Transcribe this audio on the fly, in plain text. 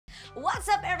What's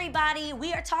up, everybody?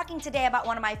 We are talking today about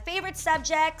one of my favorite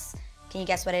subjects. Can you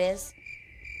guess what it is?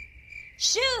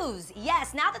 Shoes.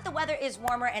 Yes, now that the weather is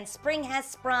warmer and spring has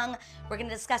sprung, we're gonna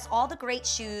discuss all the great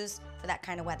shoes for that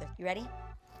kind of weather. You ready?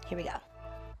 Here we go.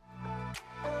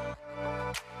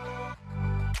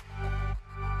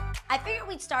 I figured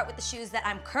we'd start with the shoes that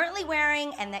I'm currently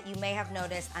wearing and that you may have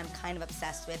noticed I'm kind of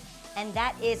obsessed with, and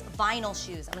that is vinyl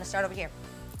shoes. I'm gonna start over here.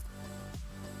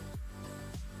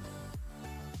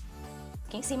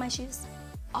 Can you see my shoes?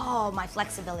 Oh, my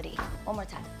flexibility. One more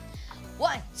time.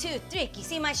 1, 2, 3. Can you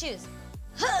see my shoes?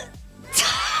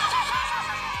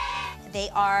 They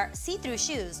are see-through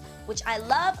shoes, which I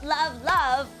love, love,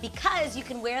 love because you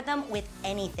can wear them with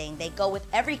anything. They go with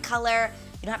every color.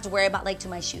 You don't have to worry about like, do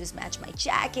my shoes match my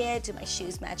jacket? Do my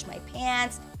shoes match my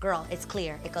pants? Girl, it's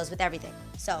clear. It goes with everything.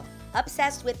 So,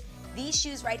 obsessed with these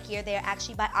shoes right here. They are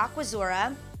actually by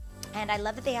Aquazzura. And I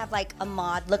love that they have like a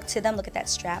mod look to them. Look at that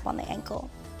strap on the ankle.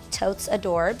 Totes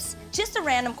adorbs. Just a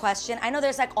random question. I know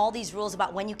there's like all these rules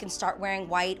about when you can start wearing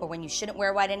white or when you shouldn't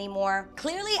wear white anymore.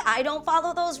 Clearly, I don't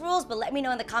follow those rules, but let me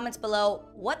know in the comments below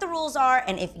what the rules are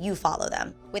and if you follow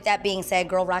them. With that being said,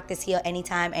 girl, rock this heel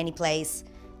anytime, any place.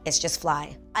 It's just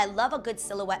fly. I love a good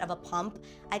silhouette of a pump.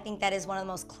 I think that is one of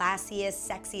the most classiest,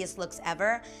 sexiest looks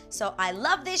ever. So I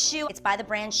love this shoe. It's by the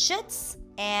brand Schutz.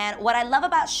 And what I love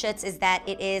about Schutz is that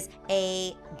it is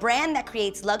a brand that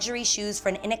creates luxury shoes for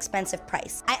an inexpensive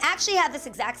price. I actually have this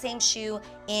exact same shoe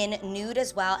in nude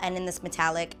as well and in this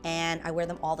metallic, and I wear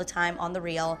them all the time on the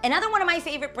reel. Another one of my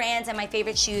favorite brands and my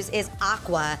favorite shoes is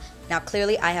Aqua. Now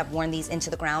clearly I have worn these into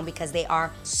the ground because they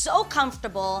are so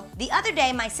comfortable. The other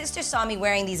day my sister saw me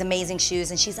wearing these amazing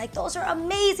shoes and she's like, those are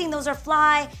amazing, those are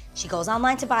fly. She goes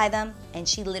online to buy them and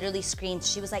she literally screamed.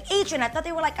 She was like, Adrienne, I thought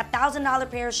they were like $1,000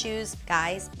 pair of shoes.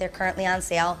 Guys, they're currently on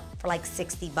sale for like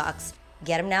 60 bucks.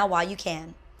 Get them now while you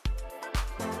can.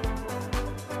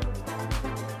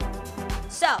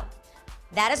 So,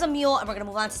 that is a mule, and we're gonna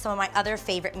move on to some of my other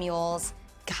favorite mules.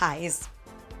 Guys,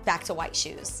 back to white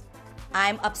shoes.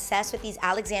 I'm obsessed with these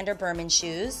Alexander Berman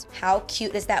shoes. How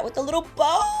cute is that with the little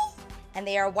bow? And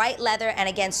they are white leather, and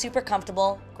again, super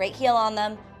comfortable. Great heel on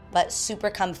them, but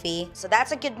super comfy. So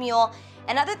that's a good mule.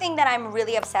 Another thing that I'm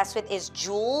really obsessed with is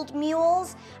jeweled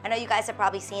mules. I know you guys have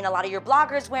probably seen a lot of your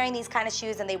bloggers wearing these kind of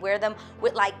shoes and they wear them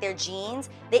with like their jeans.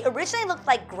 They originally looked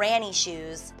like granny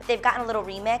shoes, but they've gotten a little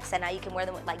remix and now you can wear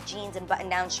them with like jeans and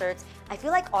button-down shirts. I feel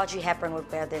like Audrey Hepburn would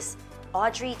wear this.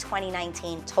 Audrey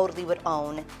 2019 totally would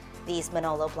own these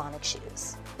Manolo Blahnik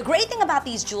shoes. The great thing about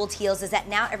these jeweled heels is that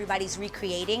now everybody's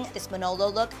recreating this Manolo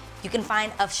look. You can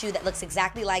find a shoe that looks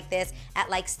exactly like this at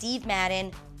like Steve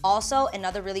Madden. Also,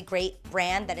 another really great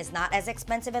brand that is not as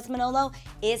expensive as Manolo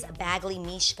is Bagley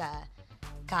Mishka.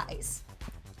 Guys,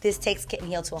 this takes kitten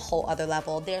heel to a whole other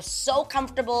level. They're so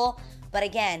comfortable, but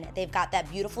again, they've got that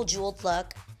beautiful jeweled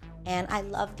look, and I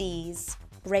love these.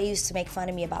 Ray used to make fun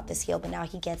of me about this heel, but now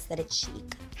he gets that it's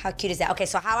chic. How cute is that? Okay,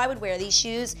 so how I would wear these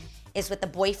shoes is with the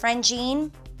boyfriend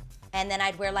jean, and then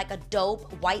I'd wear like a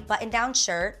dope white button-down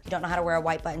shirt. If you don't know how to wear a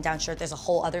white button-down shirt, there's a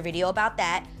whole other video about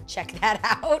that. Check that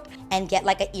out. And get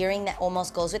like an earring that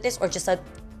almost goes with this, or just a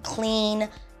clean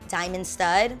diamond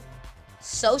stud.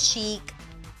 So chic,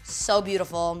 so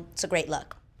beautiful. It's a great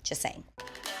look, just saying.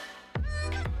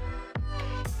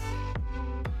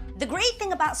 The great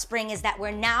thing about spring is that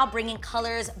we're now bringing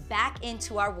colors back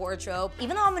into our wardrobe.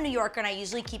 Even though I'm a New Yorker and I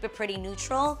usually keep it pretty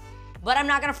neutral, but I'm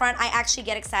not gonna front, I actually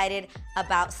get excited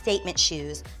about statement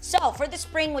shoes. So for the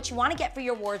spring, what you wanna get for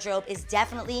your wardrobe is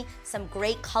definitely some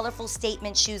great colorful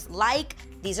statement shoes like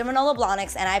these are Manolo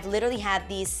Blahniks, and I've literally had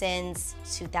these since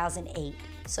 2008.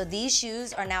 So these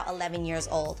shoes are now 11 years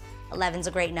old. 11's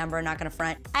a great number, not gonna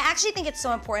front. I actually think it's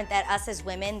so important that us as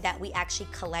women, that we actually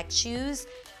collect shoes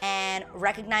and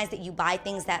recognize that you buy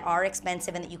things that are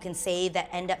expensive and that you can save that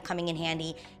end up coming in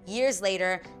handy years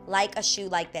later, like a shoe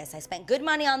like this. I spent good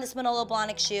money on this Manolo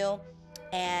Blahnik shoe,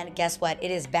 and guess what?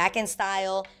 It is back in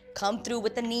style. Come through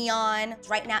with the neon.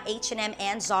 Right now, H&M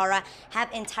and Zara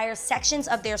have entire sections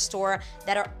of their store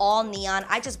that are all neon.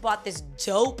 I just bought this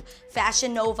dope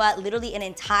Fashion Nova, literally an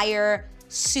entire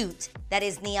suit that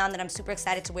is neon that I'm super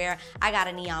excited to wear. I got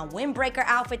a neon windbreaker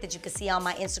outfit that you can see on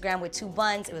my Instagram with 2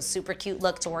 buns. It was a super cute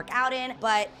look to work out in,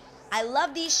 but I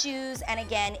love these shoes. And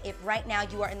again, if right now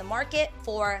you are in the market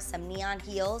for some neon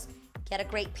heels, get a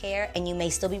great pair and you may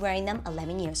still be wearing them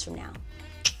 11 years from now.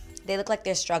 They look like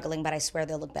they're struggling, but I swear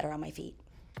they'll look better on my feet.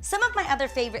 Some of my other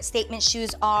favorite statement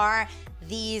shoes are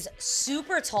these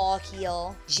super tall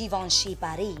heel Givenchy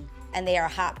Paris, and they are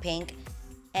hot pink.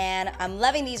 And I'm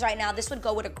loving these right now. This would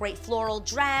go with a great floral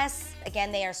dress.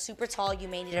 Again, they are super tall. You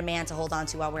may need a man to hold on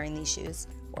to while wearing these shoes,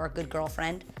 or a good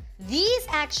girlfriend. These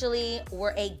actually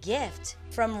were a gift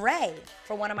from Ray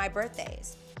for one of my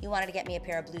birthdays. He wanted to get me a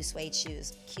pair of blue suede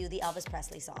shoes. Cue the Elvis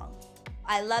Presley song.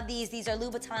 I love these. These are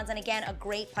Louboutins, and again, a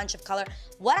great punch of color.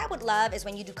 What I would love is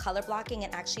when you do color blocking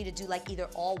and actually to do like either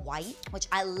all white, which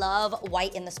I love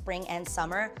white in the spring and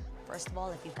summer. First of all,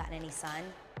 if you've gotten any sun,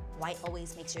 white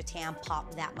always makes your tan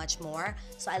pop that much more.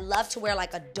 So I love to wear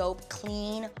like a dope,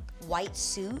 clean white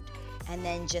suit and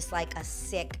then just like a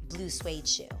sick blue suede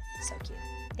shoe. So cute.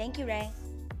 Thank you, Ray.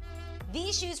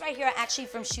 These shoes right here are actually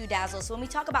from Shoe Dazzle. So when we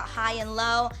talk about high and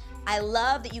low, I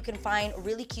love that you can find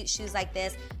really cute shoes like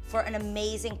this for an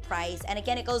amazing price. And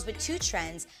again, it goes with two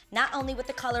trends, not only with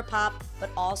the color pop, but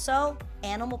also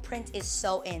animal print is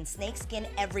so in. Snakeskin,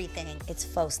 everything. It's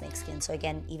faux snakeskin. So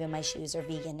again, even my shoes are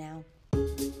vegan now.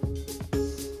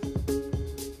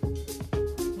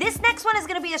 This next one is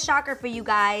gonna be a shocker for you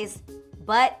guys,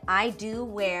 but I do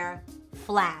wear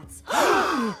flats.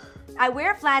 I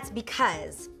wear flats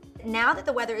because now that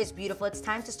the weather is beautiful, it's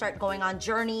time to start going on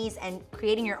journeys and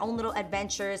creating your own little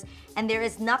adventures. And there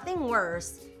is nothing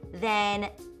worse than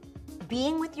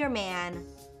being with your man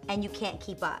and you can't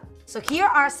keep up. So here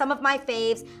are some of my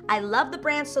faves. I love the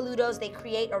brand Saludos. They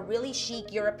create a really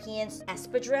chic European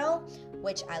espadrille,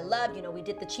 which I love. You know, we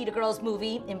did the Cheetah Girls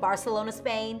movie in Barcelona,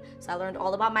 Spain, so I learned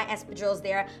all about my espadrilles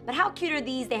there. But how cute are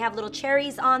these? They have little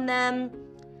cherries on them.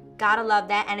 Gotta love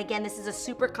that. And again, this is a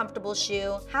super comfortable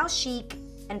shoe. How chic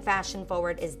and fashion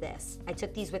forward is this? I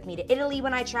took these with me to Italy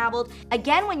when I traveled.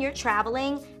 Again, when you're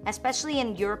traveling, especially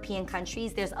in European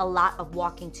countries, there's a lot of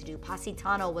walking to do.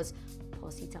 Positano.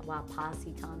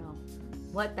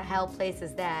 What the hell place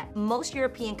is that? Most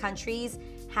European countries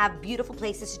have beautiful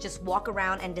places to just walk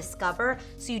around and discover.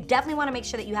 So you definitely wanna make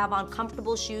sure that you have on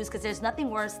comfortable shoes because there's nothing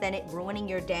worse than it ruining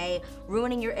your day,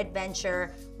 ruining your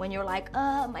adventure when you're like,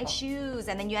 my shoes.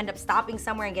 And then you end up stopping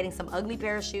somewhere and getting some ugly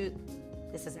pair of shoes.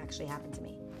 This has actually happened to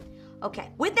me.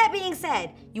 Okay, with that being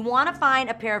said, you wanna find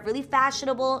a pair of really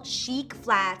fashionable, chic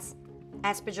flats.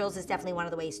 Espadrilles is definitely one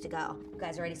of the ways to go. You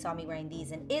guys already saw me wearing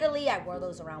these in Italy. I wore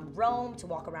those around Rome to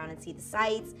walk around and see the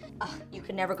sights. You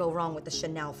can never go wrong with the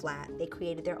Chanel flat. They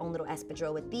created their own little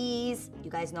espadrille with these.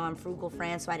 You guys know I'm frugal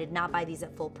Fran, so I did not buy these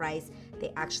at full price.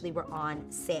 They actually were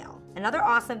on sale. Another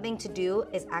awesome thing to do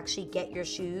is actually get your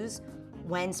shoes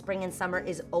when spring and summer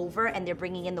is over and they're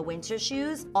bringing in the winter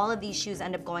shoes. All of these shoes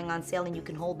end up going on sale and you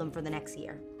can hold them for the next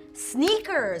year.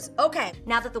 Sneakers. Okay,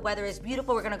 now that the weather is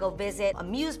beautiful, we're gonna go visit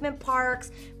amusement parks,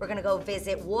 we're gonna go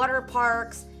visit water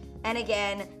parks, and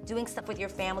again, doing stuff with your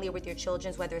family or with your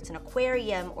children, whether it's an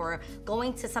aquarium or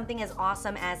going to something as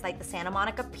awesome as like the Santa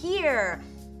Monica Pier.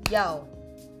 Yo,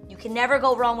 you can never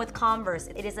go wrong with Converse.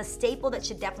 It is a staple that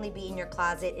should definitely be in your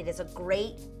closet. It is a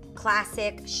great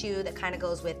classic shoe that kind of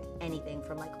goes with anything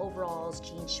from like overalls,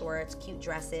 jean shorts, cute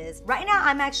dresses. Right now,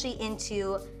 I'm actually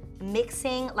into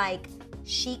mixing like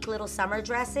chic little summer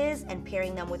dresses and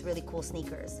pairing them with really cool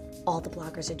sneakers. All the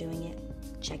bloggers are doing it.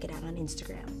 Check it out on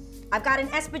Instagram. I've got an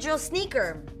espadrille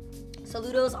sneaker.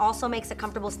 Saludos also makes a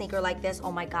comfortable sneaker like this.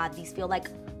 Oh my God, these feel like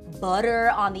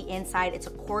butter on the inside. It's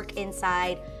a cork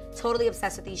inside. Totally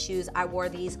obsessed with these shoes. I wore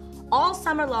these all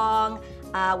summer long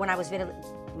when I was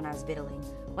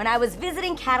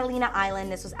visiting Catalina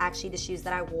Island. This was actually the shoes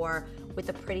that I wore with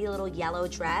a pretty little yellow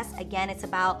dress. Again, it's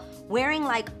about wearing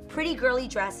like pretty girly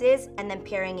dresses and then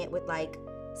pairing it with like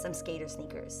some skater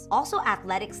sneakers. Also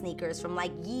athletic sneakers from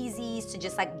like Yeezys to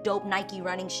just like dope Nike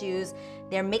running shoes.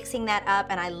 They're mixing that up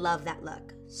and I love that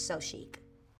look. So chic.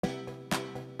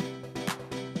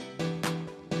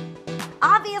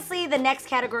 Obviously, the next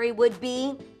category would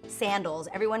be sandals.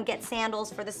 Everyone gets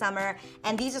sandals for the summer,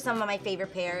 and these are some of my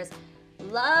favorite pairs.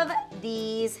 Love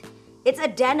these. It's a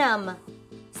denim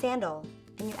sandal,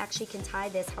 and you actually can tie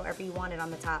this however you want it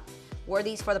on the top. Wore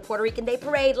these for the Puerto Rican Day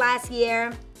Parade last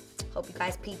year. Hope you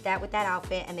guys peeped that with that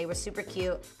outfit, and they were super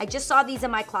cute. I just saw these in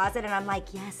my closet, and I'm like,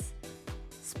 yes,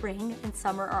 spring and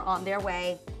summer are on their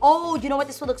way. Oh, you know what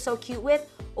this would look so cute with?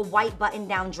 A white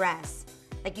button-down dress.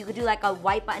 Like you could do like a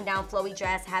white button-down flowy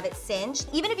dress, have it cinched.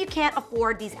 Even if you can't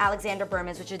afford these Alexander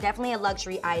Burmans, which are definitely a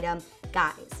luxury item,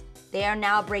 guys, they are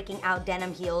now breaking out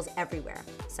denim heels everywhere.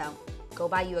 So go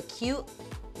buy you a cute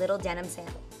little denim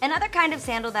sandal. Another kind of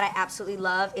sandal that I absolutely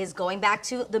love is going back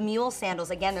to the mule sandals.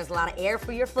 Again, there's a lot of air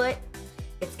for your foot.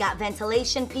 It's got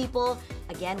ventilation, people.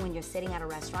 Again, when you're sitting at a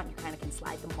restaurant, you kind of can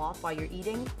slide them off while you're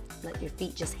eating. Let your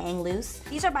feet just hang loose.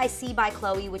 These are by C by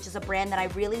Chloe, which is a brand that I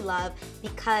really love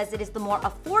because it is the more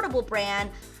affordable brand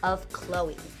of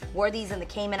Chloe. Wore these in the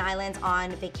Cayman Islands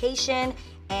on vacation,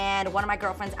 and one of my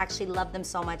girlfriends actually loved them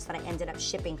so much that I ended up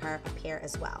shipping her a pair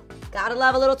as well. Gotta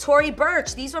love a little Tory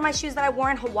Burch. These were my shoes that I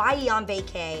wore in Hawaii on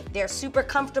vacay. They're super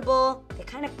comfortable. They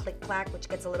kind of click-clack, which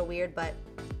gets a little weird, but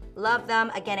love them.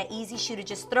 Again, an easy shoe to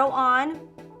just throw on,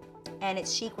 and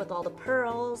it's chic with all the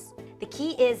pearls. The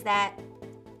key is that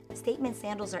statement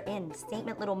sandals are in.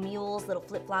 Statement little mules, little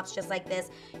flip-flops just like this.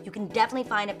 You can definitely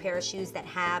find a pair of shoes that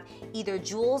have either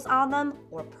jewels on them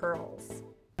or pearls.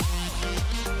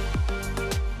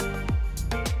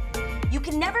 You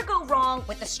can never go wrong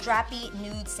with the strappy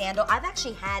nude sandal. I've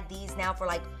actually had these now for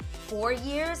like 4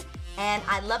 years, and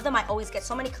I love them. I always get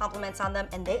so many compliments on them,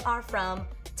 and they are from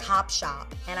Topshop.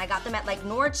 And I got them at like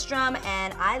Nordstrom,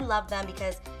 and I love them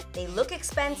because they look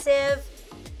expensive.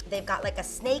 They've got like a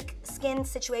snake skin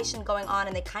situation going on,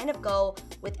 and they kind of go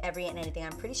with every and anything.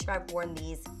 I'm pretty sure I've worn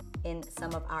these in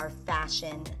some of our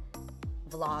fashion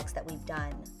vlogs that we've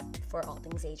done for All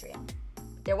Things Adrienne.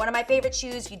 They're one of my favorite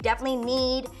shoes. You definitely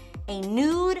need a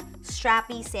nude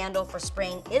strappy sandal for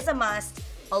spring is a must,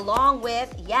 along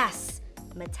with, yes,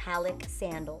 metallic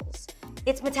sandals.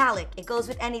 It's metallic, it goes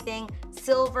with anything,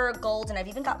 silver, gold, and I've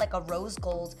even got like a rose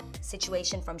gold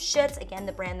situation from Schutz, again,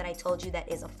 the brand that I told you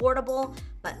that is affordable,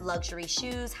 but luxury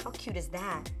shoes. How cute is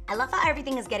that? I love how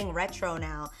everything is getting retro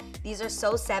now. These are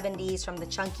so 70s, from the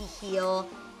chunky heel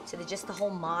to just the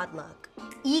whole mod look.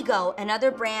 Ego,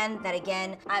 another brand that,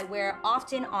 again, I wear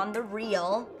often on the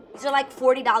reel. These are like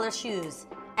 $40 shoes.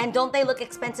 And don't they look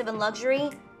expensive and luxury?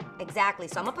 Exactly.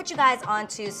 So I'm gonna put you guys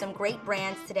onto some great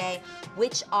brands today,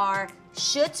 which are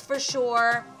Schutz for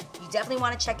sure. You definitely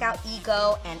wanna check out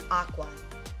Ego and Aqua.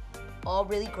 All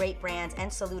really great brands, and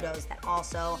Saludos that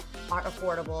also are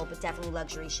affordable, but definitely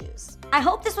luxury shoes. I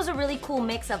hope this was a really cool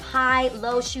mix of high,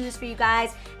 low shoes for you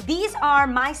guys. These are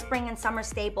my spring and summer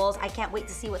staples. I can't wait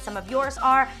to see what some of yours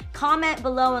are. Comment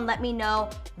below and let me know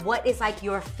what is like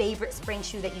your favorite spring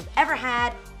shoe that you've ever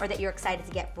had or that you're excited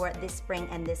to get for this spring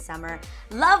and this summer.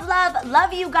 Love, love,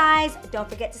 love you guys. Don't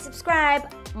forget to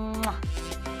subscribe.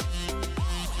 Mwah.